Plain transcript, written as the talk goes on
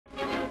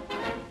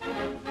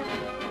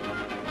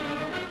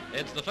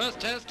It's the first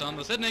test on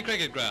the Sydney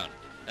cricket ground.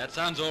 That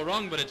sounds all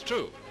wrong, but it's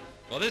true.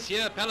 For this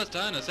year,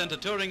 Palestine has sent a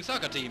touring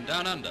soccer team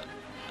down under,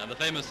 and the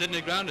famous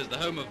Sydney ground is the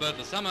home of both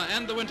the summer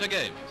and the winter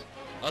games.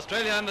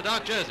 Australia in the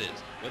dark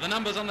jerseys, with the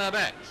numbers on their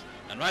backs,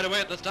 and right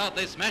away at the start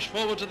they smash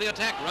forward to the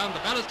attack round the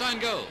Palestine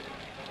goal.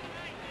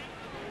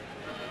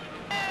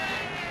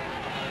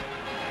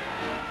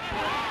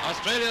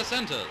 Australia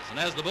centres, and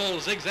as the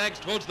ball zigzags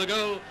towards the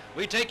goal,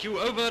 we take you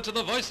over to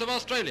the voice of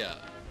Australia.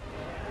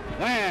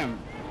 Wham!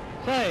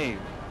 Save!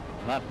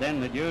 But then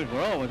the Jews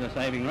were always a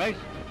saving race.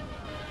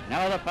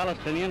 Now the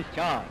Palestinians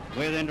charge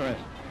with interest.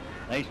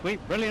 They sweep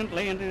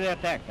brilliantly into the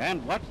attack,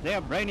 and watch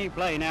their brainy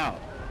play now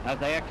as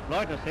they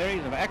exploit a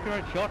series of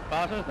accurate short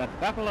passes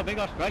that baffle the big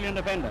Australian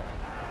defender.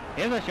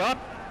 Here's a shot,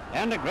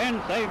 and a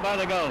grand save by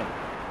the goalie.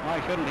 Why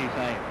shouldn't he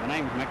save? The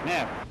name's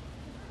McNabb.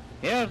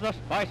 Here's the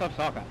spice of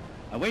soccer,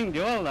 a wing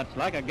duel that's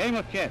like a game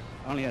of chess,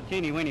 only a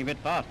teeny-weeny bit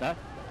faster.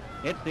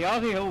 It's the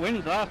Aussie who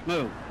wins last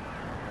move.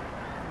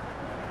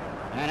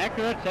 An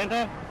accurate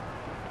centre,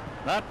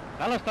 but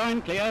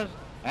Palestine clears,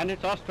 and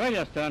it's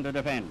Australia's turn to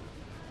defend.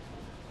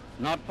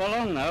 Not for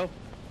long, though.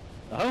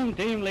 The home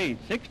team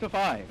leads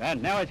 6-5,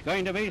 and now it's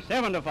going to be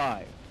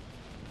 7-5.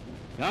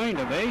 Going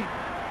to be.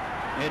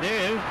 It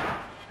is.